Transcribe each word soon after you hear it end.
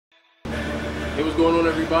Hey, what's going on,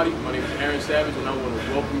 everybody? My name is Aaron Savage, and I want to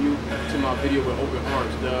welcome you to my video with open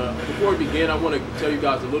arms. Before we begin, I want to tell you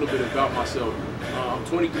guys a little bit about myself. I'm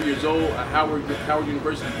 23 years old, a Howard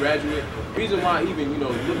University graduate. The reason why I even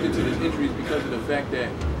looked into this injury is because of the fact that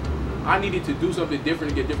I needed to do something different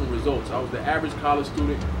to get different results. I was the average college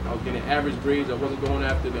student. I was getting average grades. I wasn't going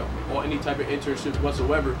after any type of internships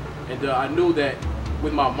whatsoever. And I knew that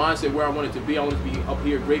with my mindset where I wanted to be, I wanted to be up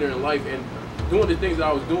here greater in life. And doing the things that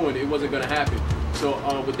I was doing, it wasn't going to happen. So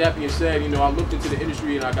with that being said, I looked into the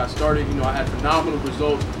industry and I got started. I had phenomenal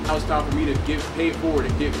results. Now it's time for me to pay it forward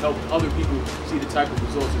and help other people see the type of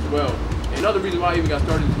results as well. And another reason why I even got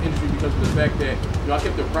started in this industry because of the fact that I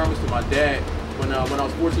kept a promise to my dad when I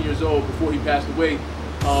was 14 years old, before he passed away,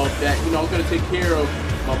 that I was going to take care of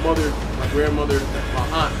my mother, my grandmother, my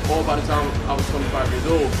aunt, all by the time I was 25 years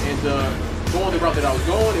old. And going the route that I was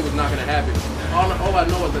going, it was not going to happen. All I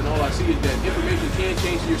know is and all I see is that information can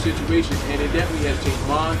change your situation, and it definitely has changed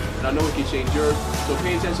mine, and I know it can change yours. So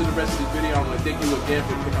pay attention to the rest of this video. I want to thank you again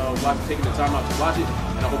for taking the time out to watch it,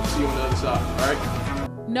 and I hope to see you on the other side. All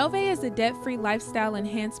right? Novae is a debt-free lifestyle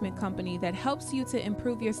enhancement company that helps you to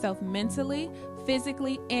improve yourself mentally,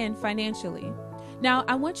 physically, and financially. Now,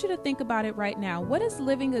 I want you to think about it right now. What does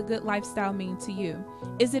living a good lifestyle mean to you?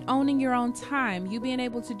 Is it owning your own time, you being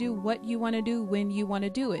able to do what you want to do when you want to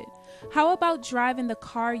do it? How about driving the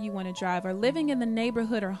car you want to drive, or living in the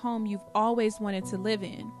neighborhood or home you've always wanted to live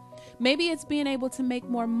in? Maybe it's being able to make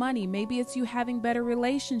more money. Maybe it's you having better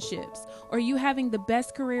relationships, or you having the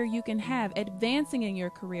best career you can have, advancing in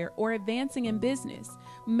your career, or advancing in business.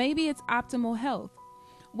 Maybe it's optimal health.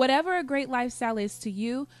 Whatever a great lifestyle is to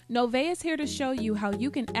you, Novae is here to show you how you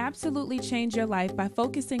can absolutely change your life by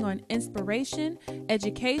focusing on inspiration,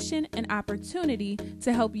 education, and opportunity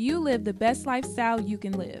to help you live the best lifestyle you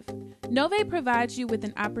can live. Novae provides you with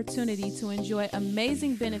an opportunity to enjoy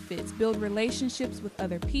amazing benefits, build relationships with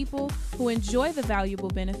other people who enjoy the valuable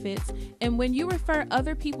benefits, and when you refer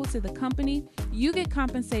other people to the company, you get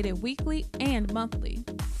compensated weekly and monthly.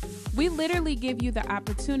 We literally give you the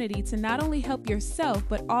opportunity to not only help yourself,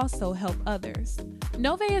 but also help others.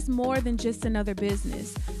 Novae is more than just another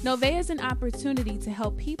business. Novae is an opportunity to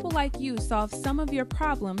help people like you solve some of your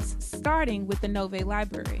problems, starting with the Novae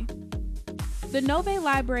Library. The Novae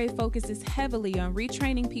Library focuses heavily on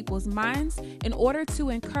retraining people's minds in order to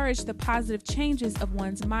encourage the positive changes of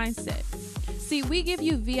one's mindset. See, we give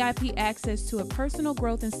you VIP access to a personal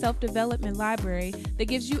growth and self-development library that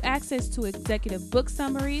gives you access to executive book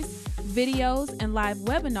summaries, videos, and live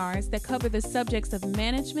webinars that cover the subjects of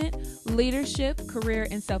management, leadership, career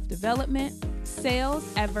and self-development, sales,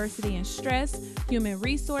 adversity and stress, human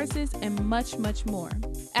resources, and much, much more.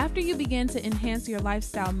 After you begin to enhance your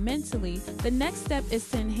lifestyle mentally, the next step is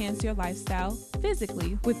to enhance your lifestyle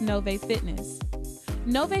physically with Novae Fitness.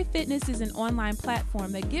 Novae Fitness is an online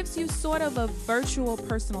platform that gives you sort of a virtual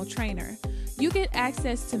personal trainer. You get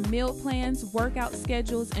access to meal plans, workout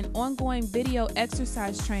schedules, and ongoing video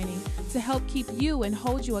exercise training to help keep you and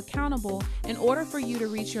hold you accountable in order for you to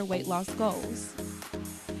reach your weight loss goals.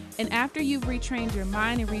 And after you've retrained your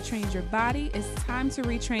mind and retrained your body, it's time to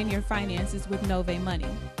retrain your finances with Novae Money.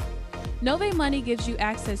 Novae Money gives you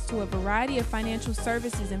access to a variety of financial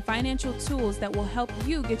services and financial tools that will help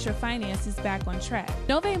you get your finances back on track.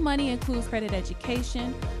 Novae Money includes credit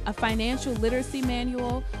education, a financial literacy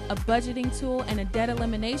manual, a budgeting tool, and a debt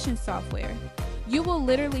elimination software. You will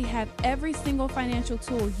literally have every single financial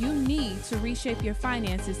tool you need to reshape your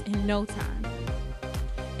finances in no time.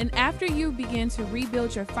 And after you begin to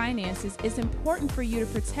rebuild your finances, it's important for you to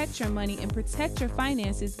protect your money and protect your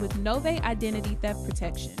finances with Novae Identity Theft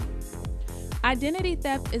Protection. Identity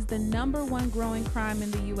theft is the #1 growing crime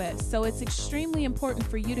in the US, so it's extremely important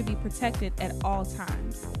for you to be protected at all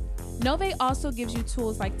times. Novae also gives you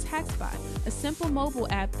tools like TaxBot, a simple mobile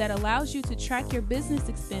app that allows you to track your business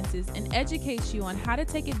expenses and educates you on how to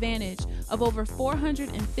take advantage of over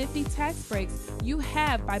 450 tax breaks you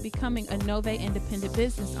have by becoming a Novae independent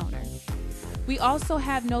business owner. We also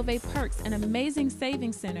have Novae Perks, an amazing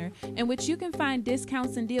savings center in which you can find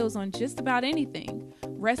discounts and deals on just about anything: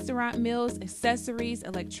 restaurant meals, accessories,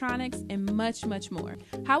 electronics, and much, much more.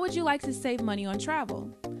 How would you like to save money on travel?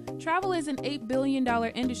 Travel is an $8 billion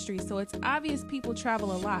industry, so it's obvious people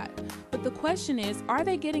travel a lot. But the question is, are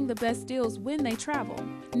they getting the best deals when they travel?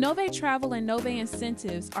 Novae Travel and Novae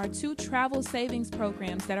Incentives are two travel savings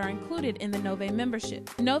programs that are included in the Novae membership.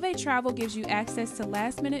 Novae Travel gives you access to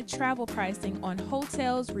last-minute travel pricing on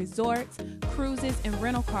hotels, resorts, cruises, and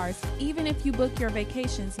rental cars, even if you book your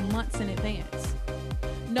vacations months in advance.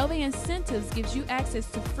 Novae Incentives gives you access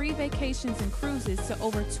to free vacations and cruises to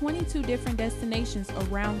over 22 different destinations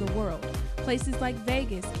around the world, places like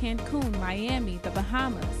Vegas, Cancun, Miami, the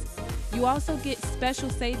Bahamas. You also get special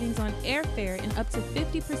savings on airfare and up to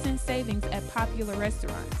 50% savings at popular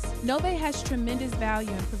restaurants. Novae has tremendous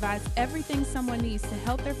value and provides everything someone needs to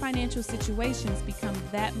help their financial situations become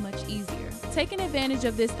that much easier. Taking advantage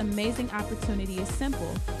of this amazing opportunity is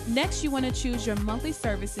simple. Next, you want to choose your monthly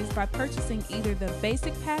services by purchasing either the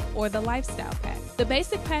Basic Pack or the Lifestyle Pack. The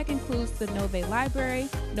Basic Pack includes the Novae Library,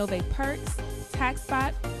 Novae Perks,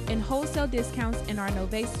 TaxSpot, and wholesale discounts in our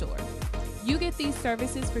Novae store. You get these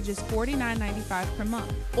services for just $49.95 per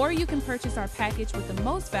month, or you can purchase our package with the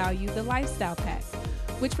most value, the Lifestyle Pack,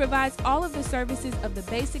 which provides all of the services of the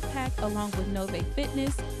Basic Pack along with Novae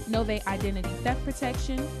Fitness, Novae Identity Theft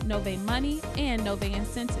Protection, Novae Money, and Novae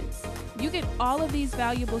Incentives. You get all of these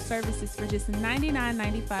valuable services for just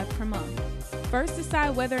 $99.95 per month. First,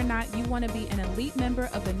 decide whether or not you want to be an elite member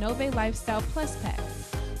of the Novae Lifestyle Plus Pack.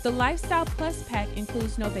 The Lifestyle Plus Pack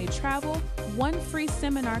includes Novae Travel, one free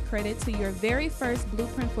seminar credit to your very first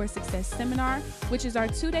Blueprint for Success seminar, which is our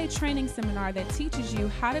 2-day training seminar that teaches you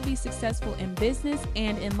how to be successful in business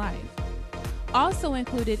and in life. Also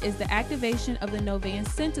included is the activation of the Novae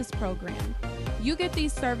Incentives program. You get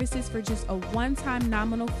these services for just a one-time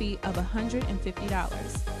nominal fee of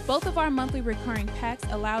 $150. Both of our monthly recurring packs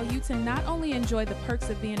allow you to not only enjoy the perks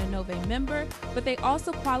of being a Novae member, but they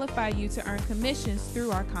also qualify you to earn commissions through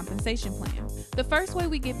our compensation plan. The first way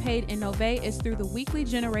we get paid in Novae is through the weekly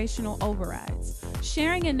generational overrides.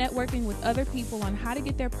 Sharing and networking with other people on how to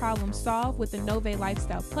get their problems solved with the Novae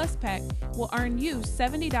Lifestyle Plus Pack will earn you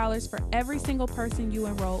 $70 for every single person you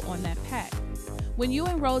enroll on that pack. When you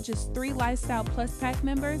enroll just 3 Lifestyle Plus Pack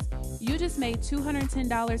members, you just made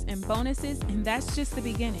 $210 in bonuses, and that's just the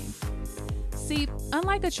beginning. See,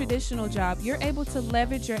 unlike a traditional job, you're able to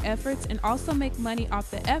leverage your efforts and also make money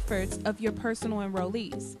off the efforts of your personal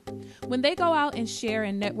enrollees. When they go out and share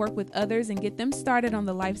and network with others and get them started on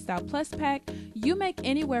the Lifestyle Plus Pack, you make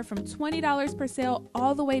anywhere from $20 per sale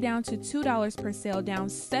all the way down to $2 per sale, down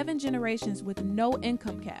 7 generations with no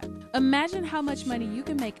income cap. Imagine how much money you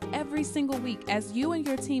can make every single week as you and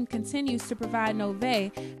your team continues to provide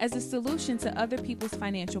Novae as a solution to other people's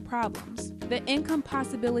financial problems. The income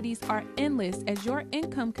possibilities are endless as your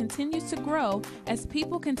income continues to grow as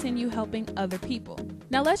people continue helping other people.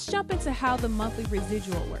 Now let's jump into how the monthly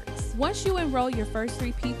residual works. Once you enroll your first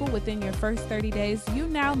 3 people within your first 30 days, you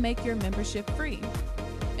now make your membership free.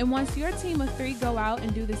 And once your team of 3 go out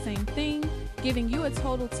and do the same thing, giving you a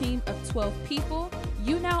total team of 12 people,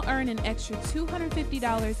 you now earn an extra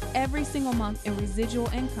 $250 every single month in residual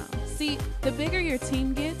income. See, the bigger your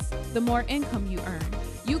team gets, the more income you earn.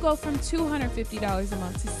 You go from $250 a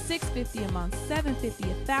month to $650 a month,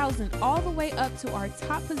 $750, $1,000, all the way up to our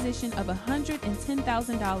top position of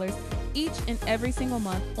 $110,000 each and every single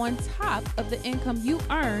month on top of the income you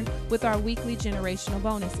earn with our weekly generational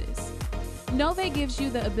bonuses. Novae gives you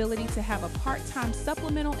the ability to have a part-time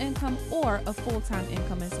supplemental income or a full-time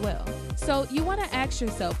income as well. So you want to ask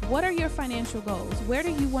yourself, what are your financial goals? Where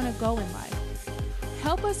do you want to go in life?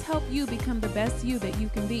 Help us help you become the best you that you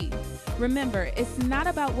can be. Remember, it's not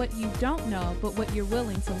about what you don't know, but what you're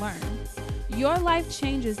willing to learn. Your life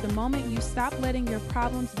changes the moment you stop letting your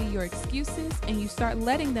problems be your excuses and you start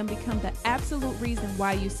letting them become the absolute reason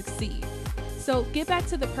why you succeed. So get back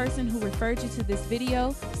to the person who referred you to this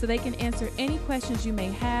video so they can answer any questions you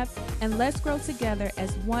may have, and let's grow together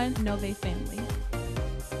as one Novae family.